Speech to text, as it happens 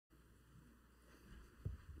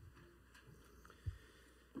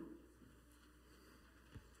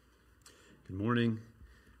Good morning.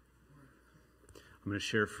 I'm going to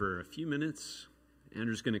share for a few minutes.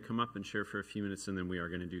 Andrew's going to come up and share for a few minutes, and then we are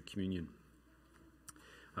going to do communion.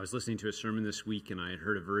 I was listening to a sermon this week, and I had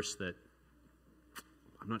heard a verse that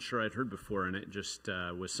I'm not sure I'd heard before, and it just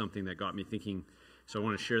was something that got me thinking. So I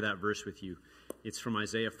want to share that verse with you. It's from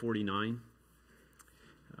Isaiah 49,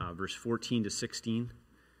 verse 14 to 16.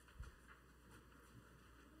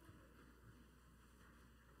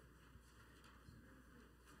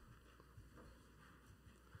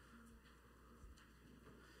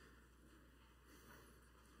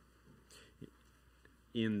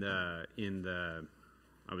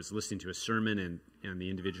 I was listening to a sermon, and the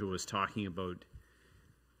individual was talking about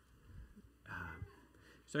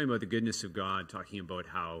the goodness of God, talking about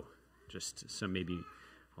how just some, maybe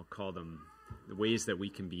I'll call them the ways that we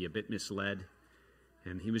can be a bit misled.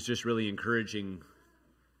 And he was just really encouraging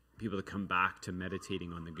people to come back to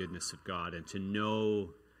meditating on the goodness of God and to know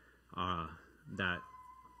that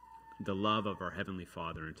the love of our Heavenly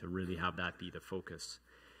Father, and to really have that be the focus.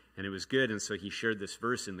 And it was good, and so he shared this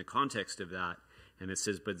verse in the context of that. And it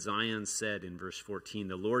says, "But Zion said," in verse 14,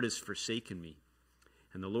 "The Lord has forsaken me,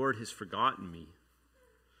 and the Lord has forgotten me.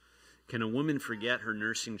 Can a woman forget her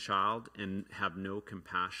nursing child and have no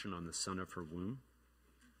compassion on the son of her womb?"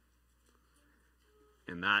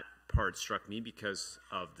 And that part struck me because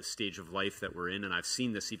of the stage of life that we're in. And I've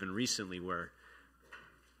seen this even recently, where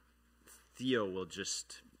Theo will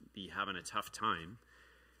just be having a tough time.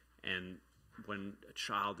 And when a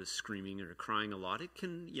child is screaming or crying a lot, it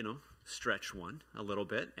can, stretch one a little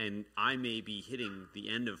bit. And I may be hitting the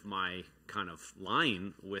end of my kind of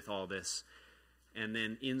line with all this, and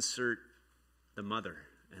then insert the mother.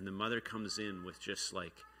 And the mother comes in with just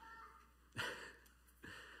like,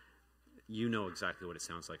 you know exactly what it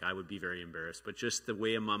sounds like. I would be very embarrassed. But just the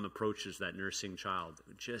way a mom approaches that nursing child,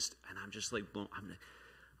 and I'm just like, I'm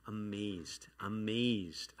amazed.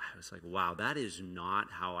 I was like, wow, that is not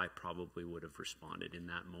how I probably would have responded in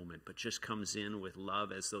that moment, but just comes in with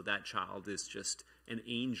love as though that child is just an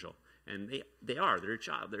angel. And they're a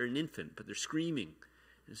child, they're an infant, but they're screaming.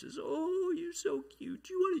 And says, "Oh, you're so cute.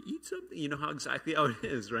 Do you want to eat something?" You know how it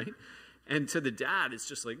is, right? And to the dad, it's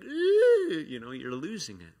just like, you're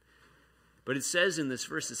losing it. But it says in this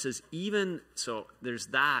verse, it says, even, so there's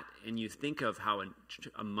that, and you think of how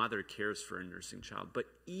a mother cares for a nursing child, but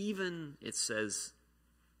even, it says,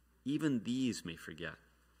 even these may forget.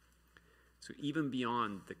 So even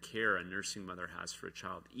beyond the care a nursing mother has for a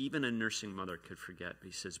child, even a nursing mother could forget. But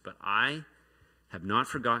he says, "But I have not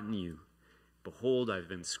forgotten you. Behold,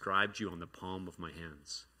 I've inscribed you on the palm of my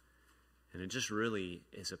hands." And it just really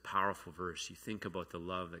is a powerful verse. You think about the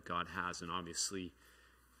love that God has, and obviously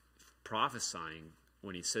prophesying,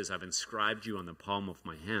 when he says, "I've inscribed you on the palm of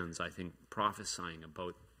my hands," I think prophesying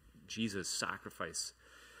about Jesus' sacrifice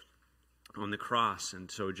on the cross. And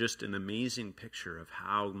so just an amazing picture of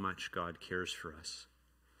how much God cares for us.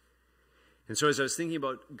 And so as I was thinking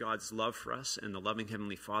about God's love for us and the loving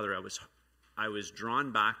Heavenly Father, I was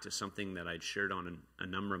drawn back to something that I'd shared on a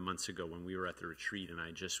number of months ago when we were at the retreat, and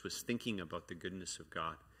I just was thinking about the goodness of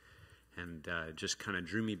God, and just kind of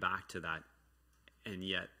drew me back to that. And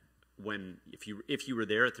yet, if you were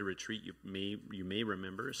there at the retreat, you may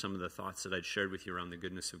remember some of the thoughts that I'd shared with you around the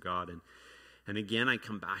goodness of God. And again, I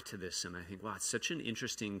come back to this, and I think, wow, it's such an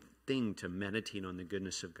interesting thing to meditate on the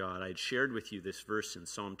goodness of God. I'd shared with you this verse in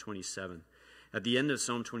Psalm 27. At the end of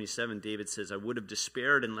Psalm 27, David says, "I would have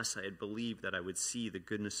despaired unless I had believed that I would see the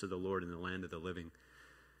goodness of the Lord in the land of the living."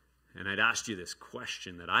 And I'd asked you this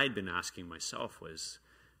question that I'd been asking myself, was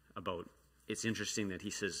about, it's interesting that he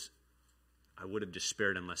says, "I would have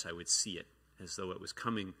despaired unless I would see it," as though it was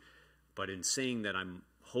coming. But in saying that I'm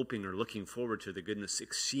hoping or looking forward to the goodness,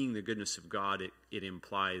 seeing the goodness of God, it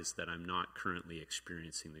implies that I'm not currently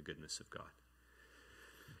experiencing the goodness of God.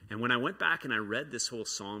 And when I went back and I read this whole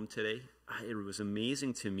psalm today, it was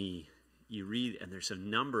amazing to me. You read, and there's a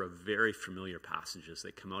number of very familiar passages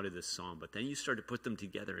that come out of this psalm, but then you start to put them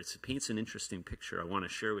together. It paints an interesting picture I want to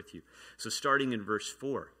share with you. So starting in verse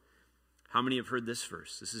 4, how many have heard this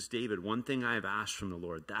verse? This is David. "One thing I have asked from the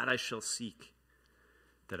Lord, that I shall seek,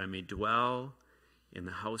 that I may dwell in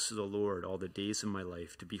the house of the Lord all the days of my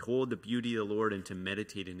life, to behold the beauty of the Lord and to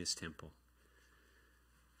meditate in his temple."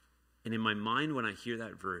 And in my mind, when I hear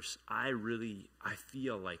that verse, I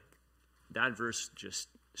feel like that verse just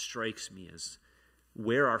strikes me as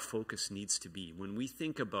where our focus needs to be. When we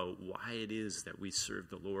think about why it is that we serve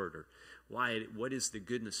the Lord, or what is the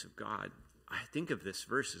goodness of God, I think of this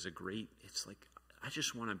verse as it's like, I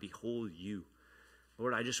just want to behold you.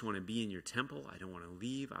 Lord, I just want to be in your temple. I don't want to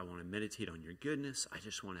leave. I want to meditate on your goodness. I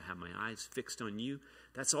just want to have my eyes fixed on you.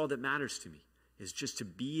 That's all that matters to me. is just to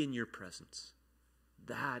be in your presence.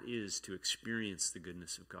 That is to experience the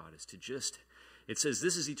goodness of God, is to just, it says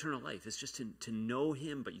this is eternal life. It's just to know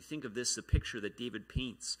him. But you think of this, the picture that David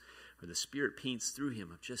paints, or the Spirit paints through him,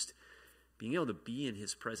 of just being able to be in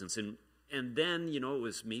his presence. And then, it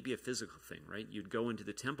was maybe a physical thing, right? You'd go into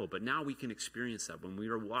the temple, but now we can experience that. When we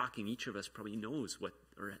are walking, each of us probably knows what,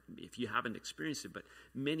 or if you haven't experienced it, but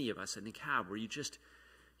many of us, I think, have, where you just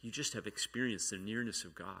have experienced the nearness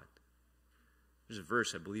of God. There's a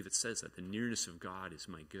verse, I believe it says that, the nearness of God is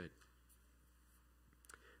my good.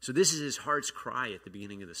 So this is his heart's cry at the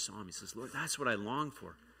beginning of the psalm. He says, Lord, that's what I long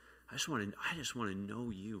for. I just want to know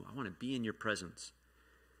you. I want to be in your presence.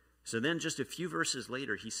 So then just a few verses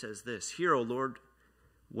later, he says this, hear, O Lord,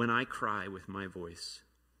 when I cry with my voice,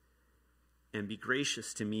 and be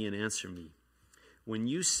gracious to me and answer me. When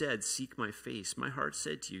you said, seek my face, my heart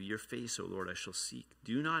said to you, your face, O Lord, I shall seek.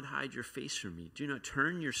 Do not hide your face from me. Do not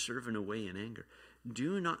turn your servant away in anger.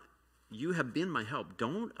 You have been my help.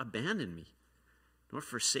 Don't abandon me, nor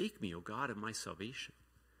forsake me, O God of my salvation.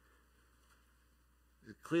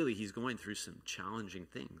 Clearly, he's going through some challenging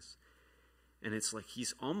things. And it's like,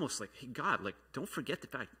 he's almost like, hey, God, don't forget the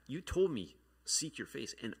fact you told me, seek your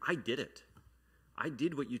face, and I did it. I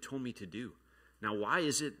did what you told me to do. Now, why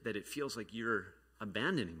is it that it feels like you're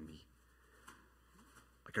abandoning me?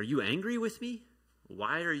 Are you angry with me?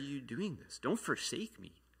 Why are you doing this? Don't forsake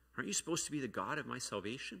me. Aren't you supposed to be the God of my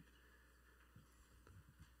salvation?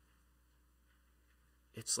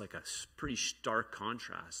 It's like a pretty stark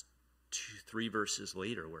contrast 3 verses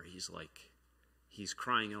later, where he's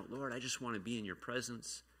crying out, Lord, I just want to be in your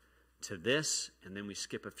presence, to this. And then we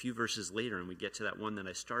skip a few verses later and we get to that one that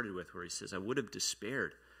I started with, where he says, I would have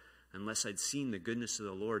despaired unless I'd seen the goodness of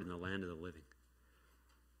the Lord in the land of the living.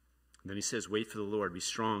 And then he says, wait for the Lord, be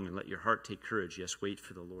strong, and let your heart take courage. Yes, wait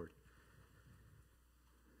for the Lord.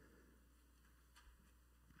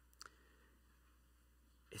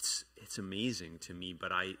 It's amazing to me,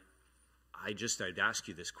 but I'd ask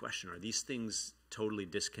you this question. Are these things totally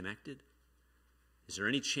disconnected? Is there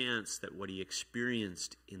any chance that what he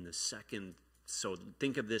experienced in the second, so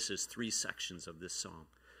think of this as 3 sections of this psalm.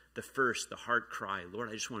 The first, the heart cry, Lord,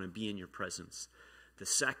 I just want to be in your presence. The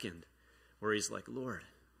second, where he's like, Lord,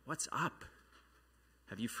 what's up?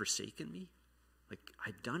 Have you forsaken me?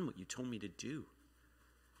 I've done what you told me to do.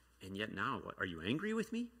 And yet now, what, are you angry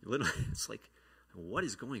with me? It's like, what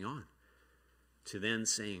is going on? To then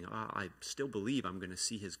saying, I still believe I'm going to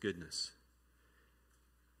see his goodness.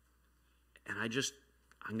 And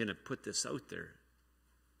I'm going to put this out there.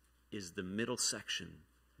 Is the middle section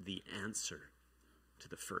the answer to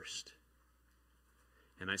the first?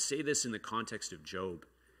 And I say this in the context of Job,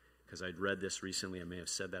 because I'd read this recently. I may have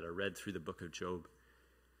said that. I read through the book of Job.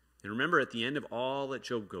 And remember, at the end of all that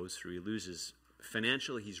Job goes through, he loses,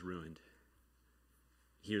 financially he's ruined.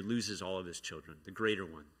 He loses all of his children, the greater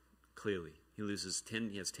one, clearly. He has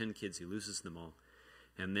 10 kids, he loses them all.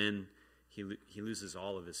 And then he loses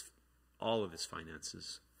all of his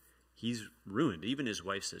finances. He's ruined. Even his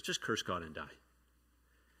wife says, just curse God and die.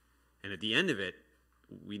 And at the end of it,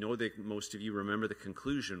 we know that most of you remember the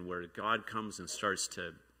conclusion, where God comes and starts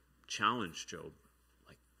to challenge Job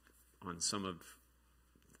on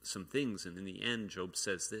some things. And in the end, Job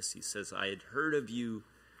says this. He says, I had heard of you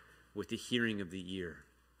with the hearing of the ear,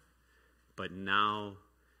 but now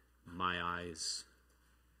my eyes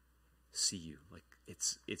see you.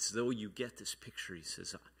 It's though you get this picture. He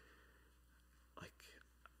says,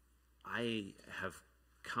 I have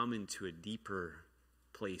come into a deeper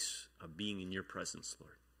place of being in your presence,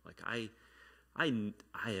 Lord. I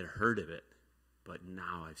had heard of it, but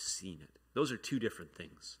now I've seen it. Those are 2 different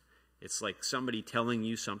things. It's like somebody telling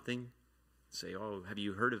you something, say, oh, have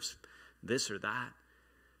you heard of this or that?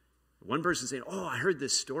 One person saying, oh, I heard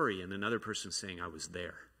this story, and another person saying, I was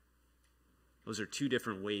there. Those are 2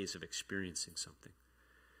 different ways of experiencing something.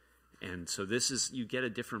 And so you get a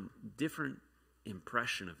different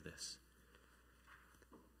impression of this.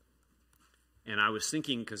 And I was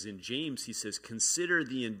thinking, because in James he says, consider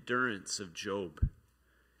the endurance of Job.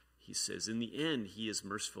 He says, in the end, he is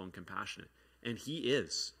merciful and compassionate. And he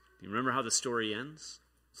is. You remember how the story ends?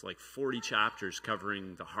 It's like 40 chapters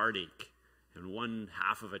covering the heartache, and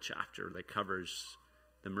 1/2 of a chapter that covers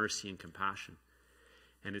the mercy and compassion.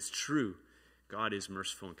 And it's true. God is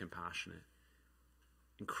merciful and compassionate.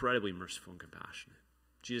 Incredibly merciful and compassionate.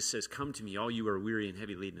 Jesus says, come to me, all you are weary and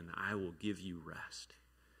heavy laden, and I will give you rest.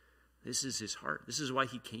 This is his heart. This is why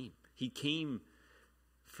he came. He came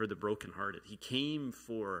for the brokenhearted. He came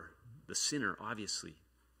for the sinner, obviously.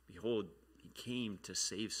 Behold, he came to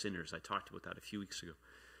save sinners. I talked about that a few weeks ago.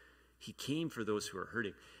 He came for those who are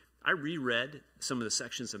hurting. I reread some of the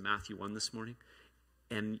sections of Matthew 1 this morning,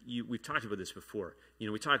 and we've talked about this before.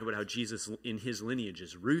 We talk about how Jesus, in his lineage,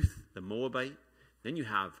 is Ruth, the Moabite. Then you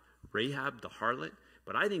have Rahab, the harlot.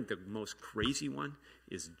 But I think the most crazy one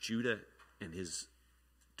is Judah and his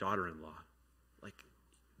daughter-in-law. Like,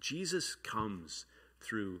 Jesus comes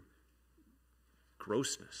through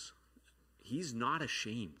grossness. He's not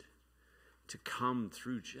ashamed to come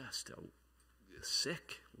through just a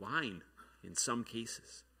sick line in some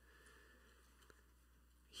cases.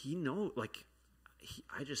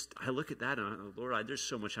 I look at that and Lord, there's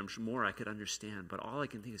so much more I could understand, but all I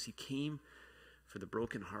can think is he came for the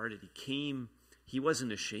brokenhearted. He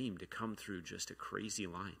wasn't ashamed to come through just a crazy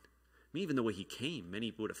line. I mean, even the way he came,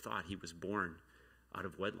 many would have thought he was born out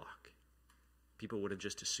of wedlock. People would have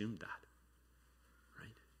just assumed that,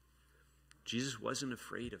 right? Jesus wasn't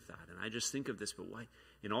afraid of that. And I just think of this, but why?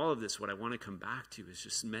 In all of this, what I want to come back to is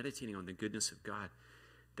just meditating on the goodness of God,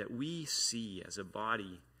 that we see as a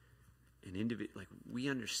body, an individual, like we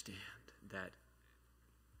understand that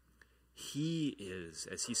he is,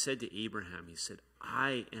 as he said to Abraham, he said,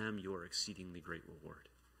 I am your exceedingly great reward.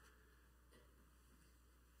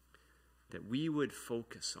 That we would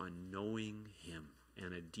focus on knowing him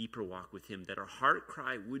and a deeper walk with him, that our heart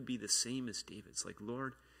cry would be the same as David's. Like,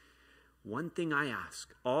 Lord, one thing I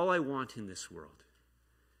ask, all I want in this world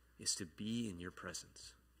is to be in your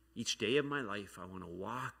presence. Each day of my life, I want to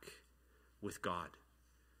walk with God.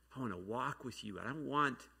 I want to walk with you. I don't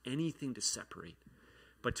want anything to separate,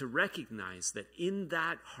 but to recognize that in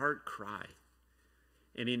that heart cry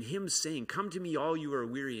and in him saying, come to me all you are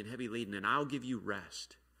weary and heavy laden, and I'll give you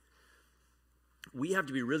rest. We have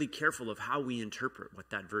to be really careful of how we interpret what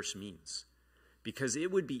that verse means, because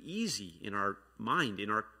it would be easy in our mind,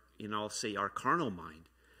 I'll say our carnal mind,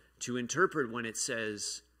 to interpret when it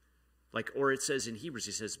says, or it says in Hebrews,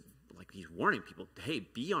 he says, like he's warning people, hey,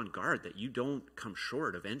 be on guard that you don't come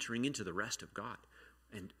short of entering into the rest of God.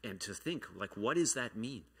 And to think, like, what does that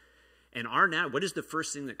mean? And what is the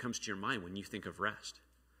first thing that comes to your mind when you think of rest?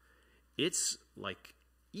 It's like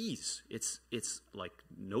ease. It's like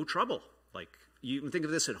no trouble. Like, you can think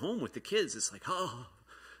of this at home with the kids. It's like, oh,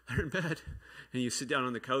 they're in bed. And you sit down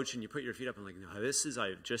on the couch and you put your feet up and like, no,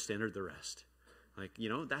 I've just entered the rest. Like,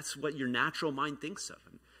 that's what your natural mind thinks of.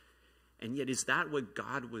 And yet, is that what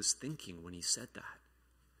God was thinking when he said that?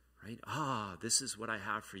 Right? This is what I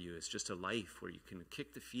have for you. It's just a life where you can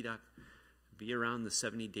kick the feet up, be around the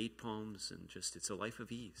 70 date palms, and it's a life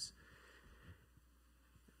of ease.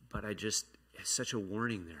 But it's such a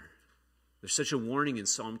warning there. There's such a warning in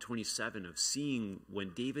Psalm 27 of seeing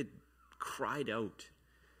when David cried out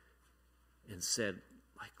and said,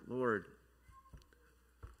 like, Lord,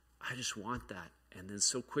 I just want that. And then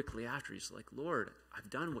so quickly after, he's like, Lord, I've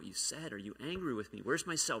done what you said. Are you angry with me? Where's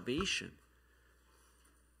my salvation?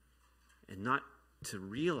 And not to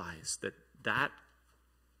realize that that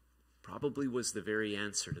probably was the very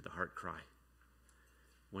answer to the heart cry.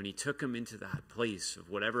 When he took him into that place of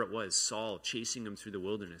whatever it was, Saul chasing him through the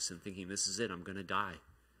wilderness and thinking, this is it, I'm going to die.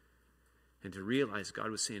 And to realize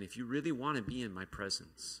God was saying, if you really want to be in my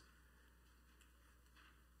presence,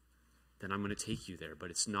 then I'm going to take you there. But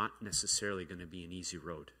it's not necessarily going to be an easy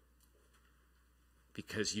road,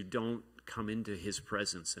 because you don't come into his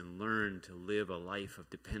presence and learn to live a life of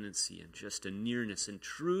dependency and just a nearness and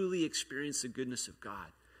truly experience the goodness of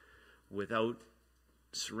God without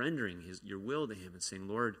surrendering your will to him and saying,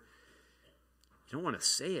 Lord, you don't want to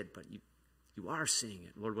say it, but you are saying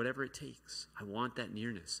it. Lord, whatever it takes, I want that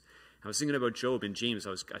nearness. I was thinking about Job in James.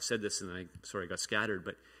 I said this and I got scattered,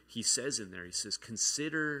 but he says in there, he says,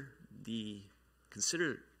 consider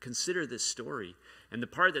this story. And the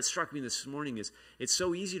part that struck me this morning is it's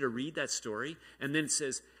so easy to read that story, and then it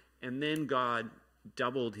says, and then God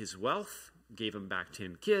doubled his wealth, gave him back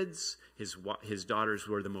 10 kids, his daughters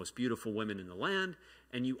were the most beautiful women in the land,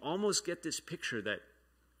 and you almost get this picture that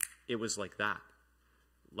it was like that.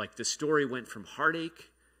 Like the story went from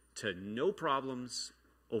heartache to no problems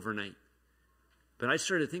overnight. But I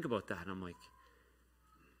started to think about that, and I'm like,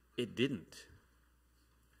 it didn't.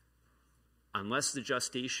 Unless the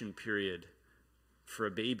gestation period for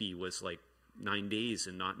a baby was like 9 days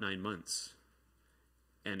and not 9 months.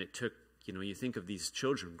 And it took, you think of these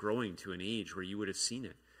children growing to an age where you would have seen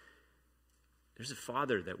it. There's a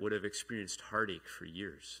father that would have experienced heartache for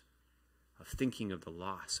years of thinking of the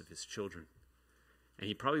loss of his children. And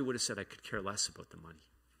he probably would have said, I could care less about the money.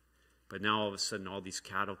 But now all of a sudden all these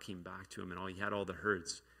cattle came back to him and he had all the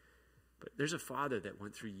herds. But there's a father that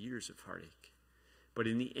went through years of heartache. But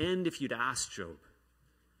in the end, if you'd asked Job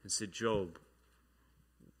and said, Job,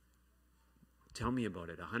 tell me about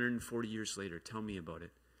it. 140 years later, tell me about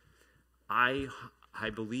it. I I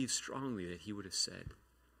believe strongly that he would have said,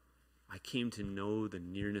 I came to know the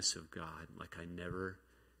nearness of God like I never,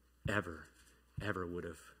 ever, ever would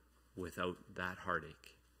have without that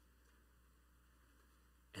heartache.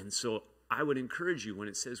 And so I would encourage you, when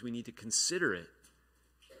it says we need to consider it,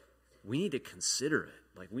 we need to consider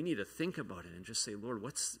it. Like, we need to think about it and just say, Lord,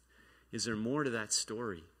 is there more to that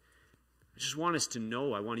story? I just want us to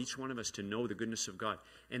know, I want each one of us to know the goodness of God.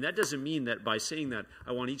 And that doesn't mean that by saying that,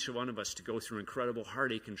 I want each one of us to go through incredible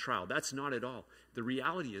heartache and trial. That's not at all. The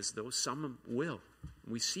reality is, though, some will.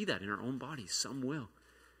 We see that in our own bodies. Some will.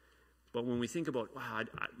 But when we think about, wow,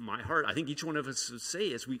 my heart, I think each one of us would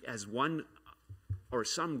say, as one or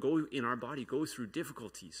some go in our body, go through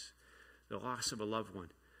difficulties, the loss of a loved one,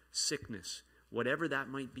 sickness, whatever that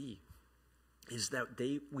might be, is that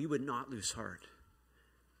we would not lose heart.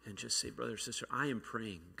 And just say, brother, sister, I am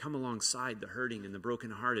praying. Come alongside the hurting and the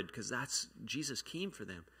brokenhearted, because that's, Jesus came for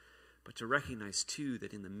them. But to recognize, too,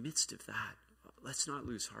 that in the midst of that, let's not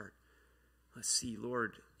lose heart. Let's see,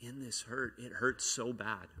 Lord, in this hurt, it hurts so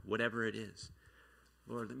bad, whatever it is.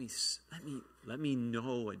 Lord, let me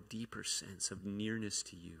know a deeper sense of nearness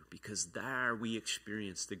to you, because there we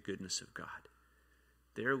experience the goodness of God.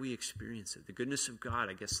 There we experience it. The goodness of God,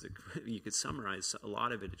 I guess you could summarize a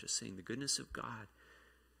lot of it just saying the goodness of God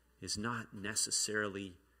is not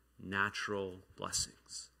necessarily natural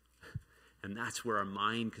blessings. And that's where our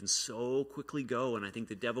mind can so quickly go, and I think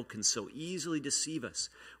the devil can so easily deceive us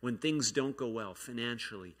when things don't go well,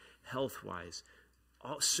 financially, health-wise,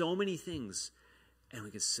 so many things. And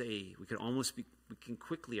we can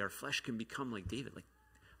quickly, our flesh can become like David. Like,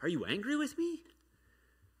 are you angry with me?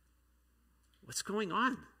 What's going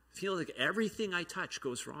on? I feel like everything I touch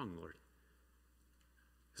goes wrong, Lord.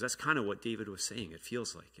 Because that's kind of what David was saying, it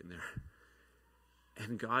feels like in there.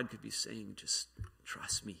 And God could be saying, just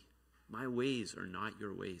trust me. My ways are not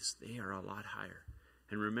your ways. They are a lot higher.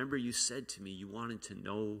 And remember, you said to me, you wanted to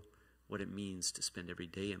know what it means to spend every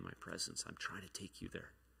day in my presence. I'm trying to take you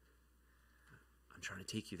there. I'm trying to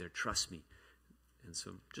take you there. Trust me. And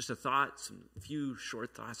so just a thought, some few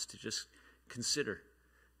short thoughts to just consider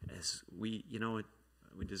as we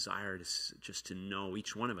desire just to know,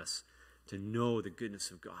 each one of us, to know the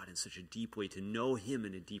goodness of God in such a deep way, to know him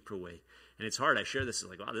in a deeper way. And it's hard. I share this as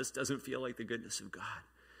like, wow, this doesn't feel like the goodness of God.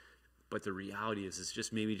 But the reality is, it's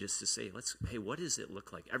just maybe just to say, hey, what does it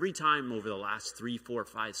look like? Every time over the last 3, 4,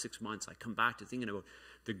 5, 6 months, I come back to thinking about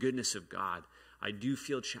the goodness of God, I do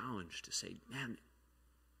feel challenged to say, man,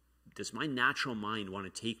 does my natural mind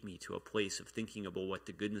want to take me to a place of thinking about what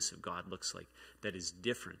the goodness of God looks like that is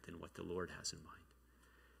different than what the Lord has in mind?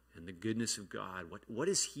 And the goodness of God, what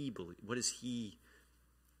does he believe? What is he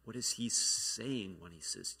saying when he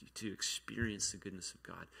says to experience the goodness of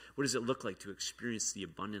God? What does it look like to experience the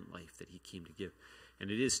abundant life that he came to give?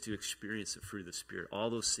 And it is to experience the fruit of the Spirit. All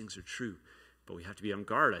those things are true, but we have to be on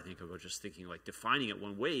guard, I think, about just thinking like defining it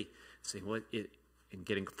one way, saying and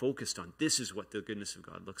getting focused on this is what the goodness of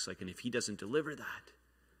God looks like. And if he doesn't deliver that,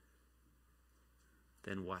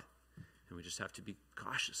 then what? And we just have to be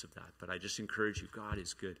cautious of that. But I just encourage you, God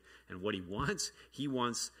is good. And what he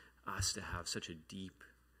wants us to have such a deep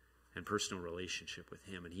and personal relationship with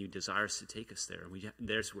him. And he desires to take us there. And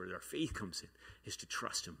there's where our faith comes in, is to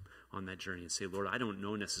trust him on that journey and say, Lord, I don't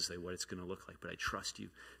know necessarily what it's going to look like, but I trust you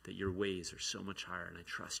that your ways are so much higher. And I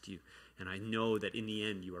trust you. And I know that in the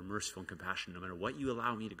end, you are merciful and compassionate, no matter what you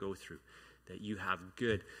allow me to go through, that you have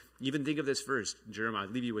good. Even think of this verse, Jeremiah, I'll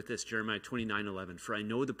leave you with this, Jeremiah 29:11. For I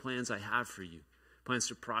know the plans I have for you, plans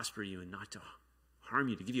to prosper you and not to harm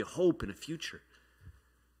you, to give you hope and a future.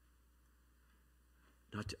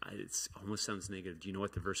 It almost sounds negative. Do you know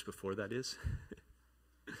what the verse before that is?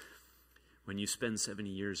 When you spend 70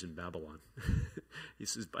 years in Babylon. He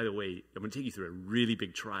says, by the way, I'm going to take you through a really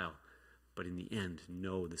big trial, but in the end,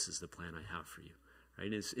 know this is the plan I have for you. Right?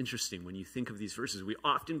 And it's interesting when you think of these verses. We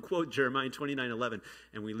often quote Jeremiah 29:11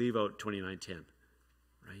 and we leave out 29:10.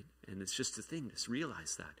 Right? And it's just a thing. Just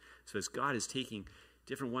realize that. So as God is taking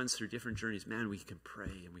different ones through different journeys, man, we can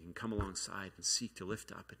pray and we can come alongside and seek to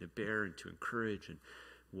lift up and to bear and to encourage and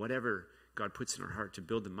whatever God puts in our heart to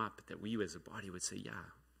build them up, that we as a body would say, yeah,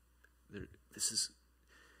 this is,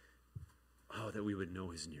 that we would know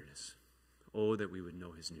his nearness. Oh, that we would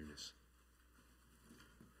know his nearness.